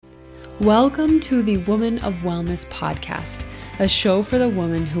Welcome to the Woman of Wellness podcast, a show for the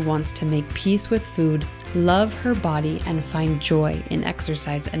woman who wants to make peace with food, love her body, and find joy in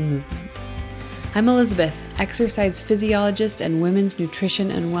exercise and movement. I'm Elizabeth, exercise physiologist and women's nutrition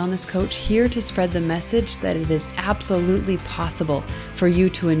and wellness coach, here to spread the message that it is absolutely possible for you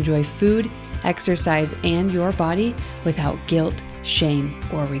to enjoy food, exercise, and your body without guilt, shame,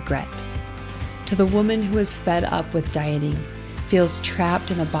 or regret. To the woman who is fed up with dieting, feels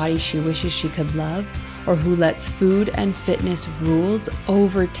trapped in a body she wishes she could love, or who lets food and fitness rules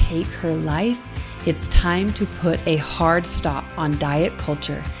overtake her life, it's time to put a hard stop on diet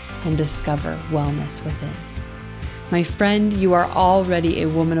culture and discover wellness within. My friend, you are already a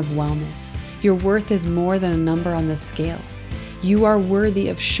woman of wellness. Your worth is more than a number on the scale. You are worthy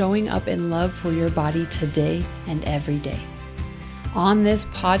of showing up in love for your body today and every day. On this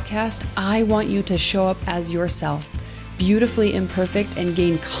podcast, I want you to show up as yourself, beautifully imperfect, and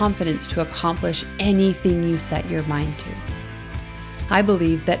gain confidence to accomplish anything you set your mind to. I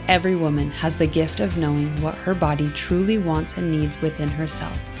believe that every woman has the gift of knowing what her body truly wants and needs within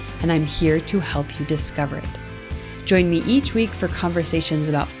herself, and I'm here to help you discover it. Join me each week for conversations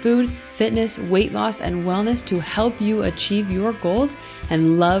about food, fitness, weight loss, and wellness to help you achieve your goals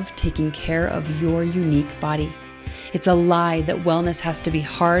and love taking care of your unique body. It's a lie that wellness has to be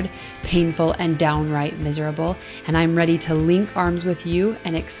hard, painful, and downright miserable, and I'm ready to link arms with you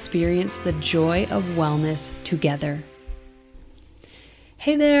and experience the joy of wellness together.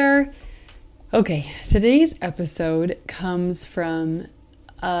 Hey there! Okay, today's episode comes from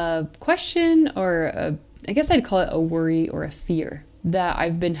a question, or I guess I'd call it a worry or a fear that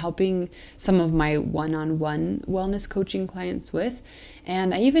I've been helping some of my one-on-one wellness coaching clients with.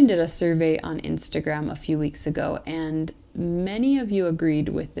 And I even did a survey on Instagram a few weeks ago, and many of you agreed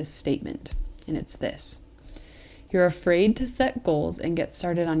with this statement. And it's this: you're afraid to set goals and get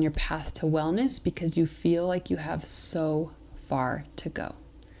started on your path to wellness because you feel like you have so far to go.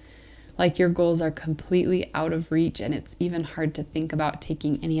 Like your goals are completely out of reach, and it's even hard to think about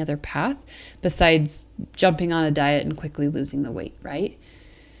taking any other path besides jumping on a diet and quickly losing the weight, right?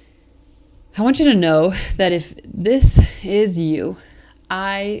 I want you to know that if this is you,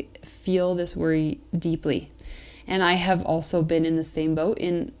 I feel this worry deeply. And I have also been in the same boat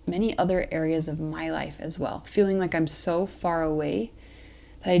in many other areas of my life as well, feeling like I'm so far away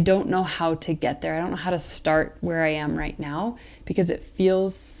that I don't know how to get there. I don't know how to start where I am right now because it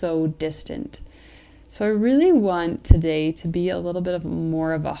feels so distant. So I really want today to be a little bit of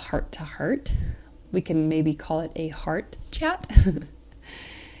more of a heart-to-heart. We can maybe call it a heart chat.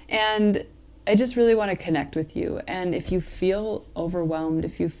 And I just really want to connect with you. And if you feel overwhelmed,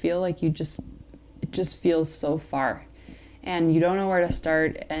 if you feel like it just feels so far and you don't know where to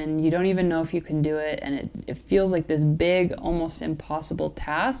start and you don't even know if you can do it, and it feels like this big, almost impossible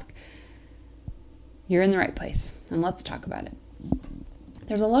task, you're in the right place. And let's talk about it.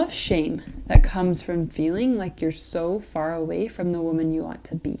 There's a lot of shame that comes from feeling like you're so far away from the woman you want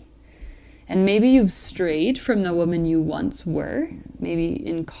to be. And maybe you've strayed from the woman you once were, maybe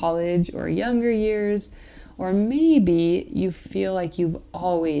in college or younger years, or maybe you feel like you've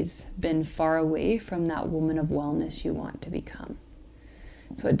always been far away from that woman of wellness you want to become.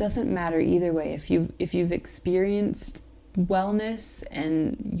 So it doesn't matter either way. If you've experienced wellness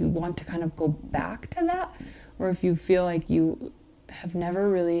and you want to kind of go back to that, or if you feel like you have never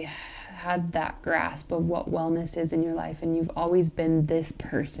really had that grasp of what wellness is in your life and you've always been this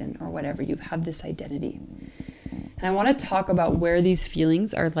person or whatever, you have this identity. And I want to talk about where these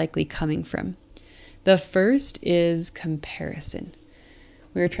feelings are likely coming from. The first is comparison.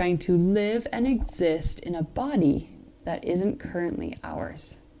 We're trying to live and exist in a body that isn't currently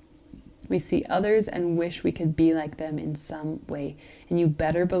ours. We see others and wish we could be like them in some way. And you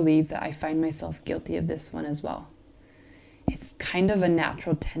better believe that I find myself guilty of this one as well. It's kind of a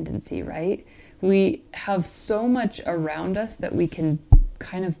natural tendency, right? We have so much around us that we can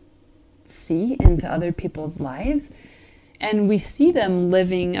kind of see into other people's lives. And we see them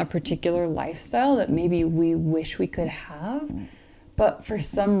living a particular lifestyle that maybe we wish we could have, but for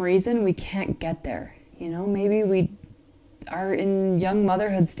some reason we can't get there. You know, maybe we are in young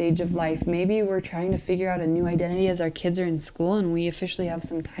motherhood stage of life. Maybe we're trying to figure out a new identity as our kids are in school and we officially have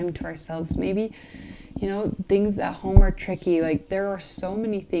some time to ourselves. Maybe, you know, things at home are tricky. Like there are so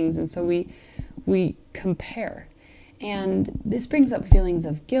many things. And so we compare. And this brings up feelings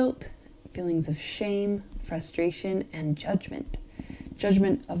of guilt, feelings of shame, frustration, and judgment.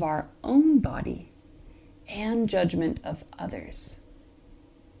 Judgment of our own body and judgment of others.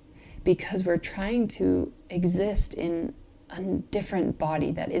 Because we're trying to exist in a different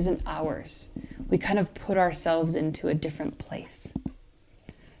body that isn't ours. We kind of put ourselves into a different place.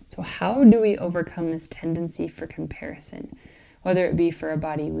 So how do we overcome this tendency for comparison, whether it be for a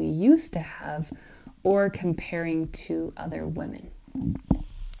body we used to have or comparing to other women?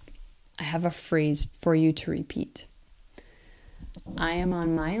 I have a phrase for you to repeat. I am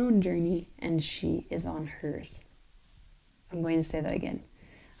on my own journey and she is on hers. I'm going to say that again.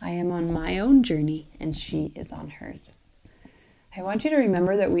 I am on my own journey and she is on hers. I want you to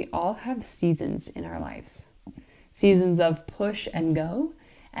remember that we all have seasons in our lives. Seasons of push and go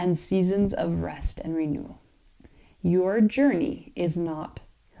and seasons of rest and renewal. Your journey is not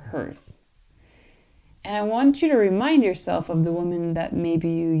hers. And I want you to remind yourself of the woman that maybe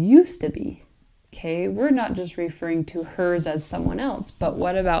you used to be. Okay, we're not just referring to hers as someone else, but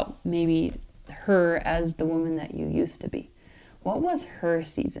what about maybe her as the woman that you used to be? What was her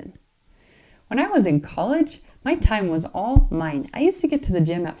season? When I was in college, my time was all mine. I used to get to the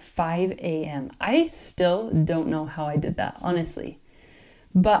gym at 5 a.m. I still don't know how I did that, honestly.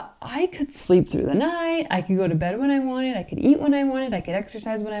 But I could sleep through the night. I could go to bed when I wanted. I could eat when I wanted. I could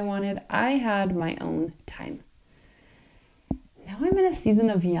exercise when I wanted. I had my own time. Now I'm in a season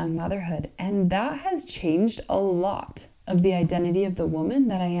of young motherhood, and that has changed a lot of the identity of the woman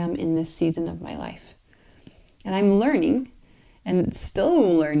that I am in this season of my life. And I'm learning, and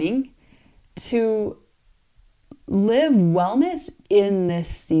still learning, to live wellness in this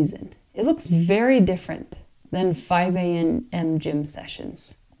season. It looks very different than 5 a.m. gym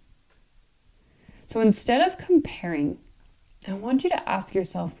sessions. So instead of comparing, I want you to ask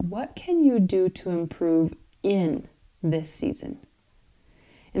yourself, what can you do to improve in this season?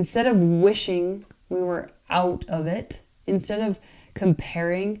 Instead of wishing we were out of it, instead of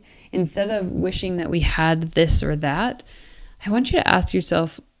comparing, instead of wishing that we had this or that, I want you to ask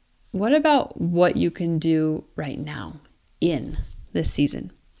yourself, what about what you can do right now in this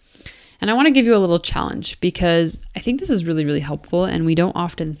season? And I want to give you a little challenge because I think this is really, really helpful and we don't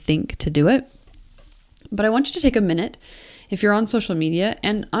often think to do it. But I want you to take a minute, if you're on social media,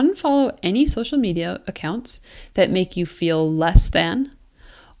 and unfollow any social media accounts that make you feel less than,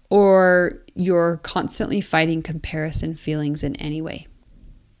 or you're constantly fighting comparison feelings in any way.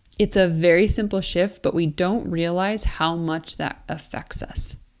 It's a very simple shift, but we don't realize how much that affects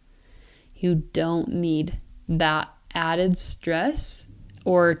us. You don't need that added stress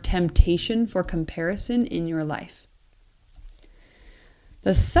or temptation for comparison in your life.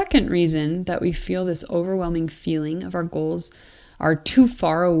 The second reason that we feel this overwhelming feeling of our goals are too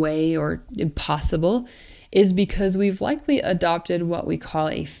far away or impossible is because we've likely adopted what we call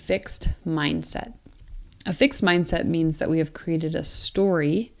a fixed mindset. A fixed mindset means that we have created a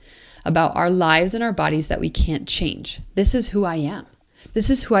story about our lives and our bodies that we can't change. This is who I am.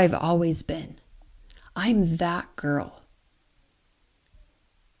 This is who I've always been. I'm that girl.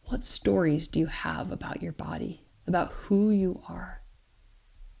 What stories do you have about your body, about who you are?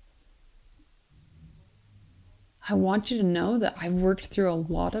 I want you to know that I've worked through a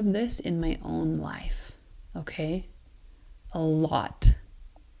lot of this in my own life, okay? A lot.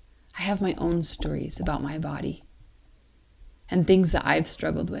 I have my own stories about my body and things that I've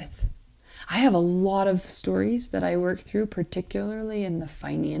struggled with. I have a lot of stories that I work through, particularly in the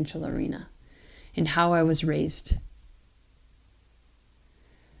financial arena, in how I was raised.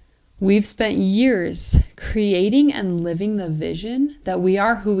 We've spent years creating and living the vision that we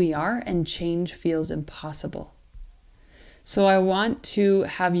are who we are and change feels impossible. So I want to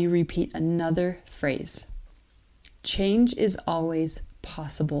have you repeat another phrase. Change is always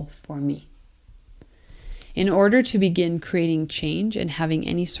possible for me. In order to begin creating change and having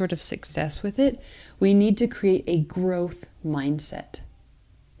any sort of success with it, we need to create a growth mindset,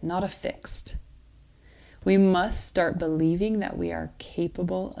 not a fixed. We must start believing that we are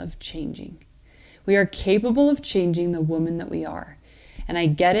capable of changing. We are capable of changing the woman that we are. And I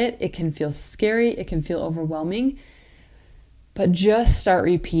get it. It can feel scary. It can feel overwhelming. But just start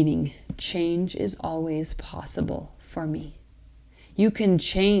repeating, change is always possible for me. You can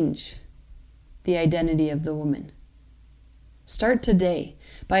change the identity of the woman. Start today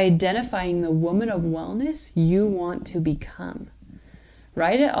by identifying the woman of wellness you want to become.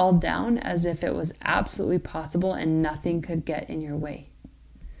 Write it all down as if it was absolutely possible and nothing could get in your way.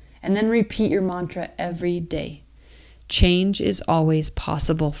 And then repeat your mantra every day. Change is always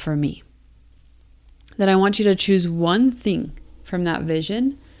possible for me. Then I want you to choose one thing from that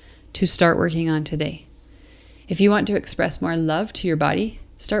vision to start working on today. If you want to express more love to your body,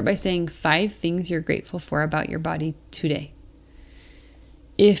 start by saying 5 things you're grateful for about your body today.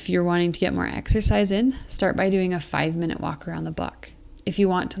 If you're wanting to get more exercise in, start by doing a 5-minute walk around the block. If you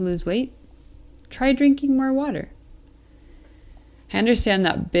want to lose weight, try drinking more water. I understand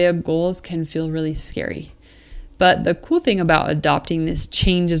that big goals can feel really scary, But the cool thing about adopting this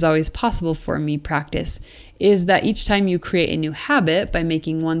change is always possible for me practice is that each time you create a new habit by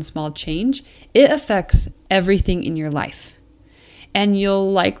making one small change, it affects everything in your life. And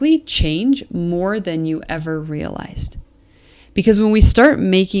you'll likely change more than you ever realized. Because when we start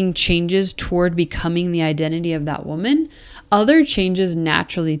making changes toward becoming the identity of that woman, other changes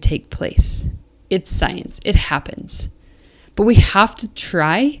naturally take place. It's science. It happens. But we have to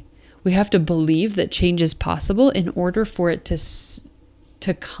try. We have to believe that change is possible in order for it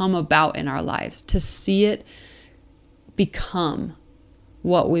to come about in our lives, to see it become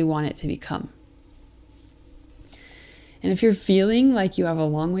what we want it to become. And if you're feeling like you have a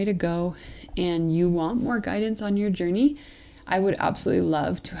long way to go and you want more guidance on your journey, I would absolutely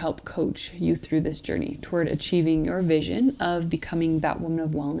love to help coach you through this journey toward achieving your vision of becoming that woman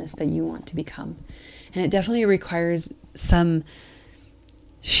of wellness that you want to become. And it definitely requires some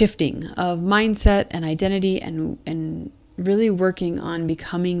shifting of mindset and identity and really working on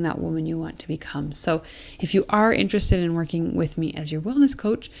becoming that woman you want to become. So if you are interested in working with me as your wellness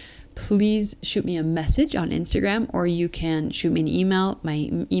coach, please shoot me a message on Instagram, or you can shoot me an email. My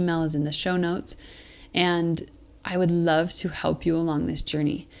email is in the show notes, and I would love to help you along this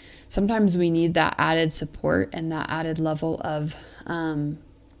journey. Sometimes we need that added support and that added level of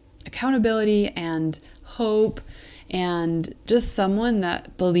accountability and hope, and just someone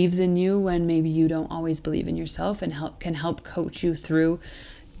that believes in you when maybe you don't always believe in yourself, and can help coach you through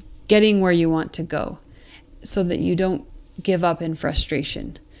getting where you want to go so that you don't give up in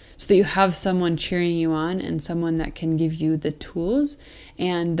frustration, so that you have someone cheering you on and someone that can give you the tools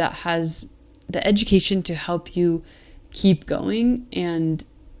and that has the education to help you keep going and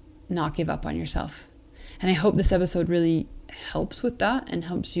not give up on yourself. And I hope this episode really helps with that and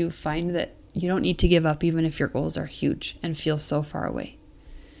helps you find that you don't need to give up even if your goals are huge and feel so far away.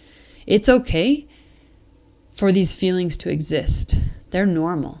 It's okay for these feelings to exist. They're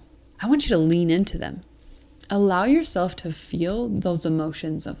normal. I want you to lean into them. Allow yourself to feel those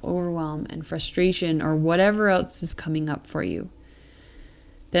emotions of overwhelm and frustration or whatever else is coming up for you.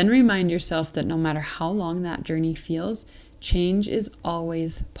 Then remind yourself that no matter how long that journey feels, change is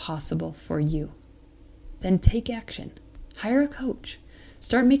always possible for you. Then take action. Hire a coach.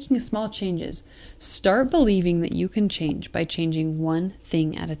 Start making small changes. Start believing that you can change by changing one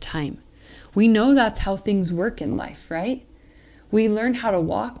thing at a time. We know that's how things work in life, right? We learn how to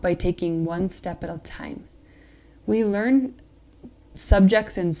walk by taking one step at a time. We learn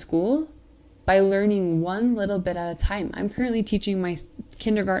subjects in school by learning one little bit at a time. I'm currently teaching my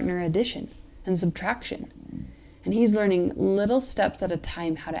kindergartner addition and subtraction, and he's learning little steps at a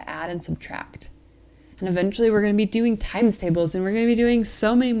time how to add and subtract. And eventually we're going to be doing times tables, and we're going to be doing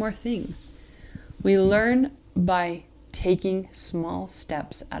so many more things. We learn by taking small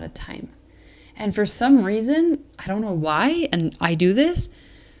steps at a time. And for some reason, I don't know why, and I do this,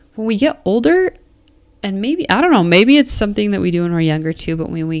 when we get older, and maybe it's something that we do when we're younger too,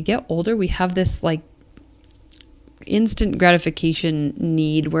 but when we get older, we have this like instant gratification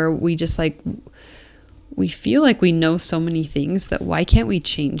need where we just we feel like we know so many things that why can't we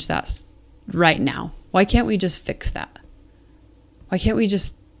change that right now? Why can't we just fix that? Why can't we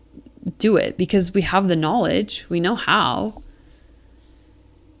just do it? Because we have the knowledge, we know how.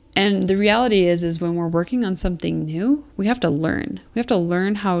 And the reality is when we're working on something new, we have to learn. We have to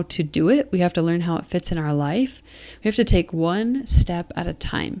learn how to do it. We have to learn how it fits in our life. We have to take one step at a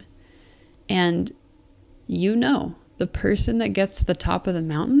time. And the person that gets to the top of the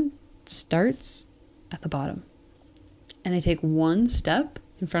mountain starts at the bottom. And they take one step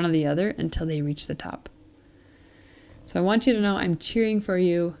in front of the other until they reach the top. So I want you to know I'm cheering for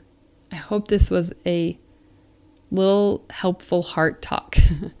you. I hope this was a little helpful heart talk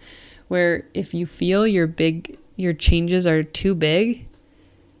where if you feel your changes are too big,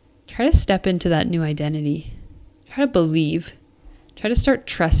 try to step into that new identity. Try to believe. Try to start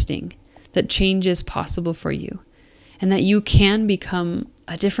trusting that change is possible for you and that you can become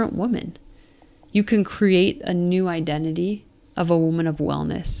a different woman. You can create a new identity of a woman of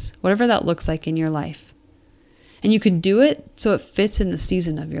wellness, whatever that looks like in your life. And you can do it so it fits in the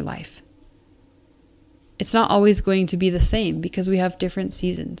season of your life. It's not always going to be the same because we have different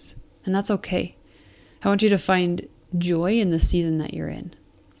seasons, and that's okay. I want you to find joy in the season that you're in.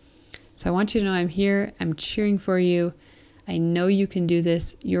 So I want you to know I'm here. I'm cheering for you. I know you can do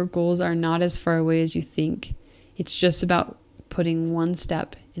this. Your goals are not as far away as you think. It's just about putting one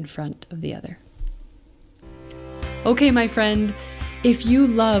step in front of the other. Okay, my friend, if you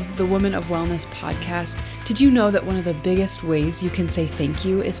love the Woman of Wellness podcast, did you know that one of the biggest ways you can say thank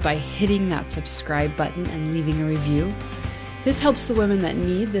you is by hitting that subscribe button and leaving a review? This helps the women that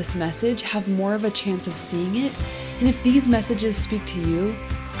need this message have more of a chance of seeing it. And if these messages speak to you,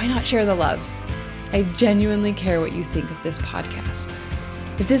 why not share the love? I genuinely care what you think of this podcast.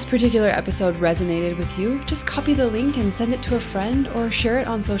 If this particular episode resonated with you, just copy the link and send it to a friend or share it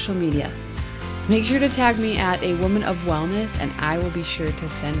on social media. Make sure to tag me at A Woman of Wellness and I will be sure to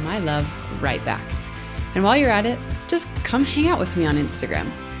send my love right back. And while you're at it, just come hang out with me on Instagram.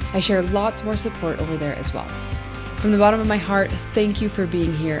 I share lots more support over there as well. From the bottom of my heart, thank you for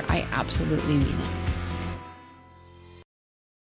being here. I absolutely mean it.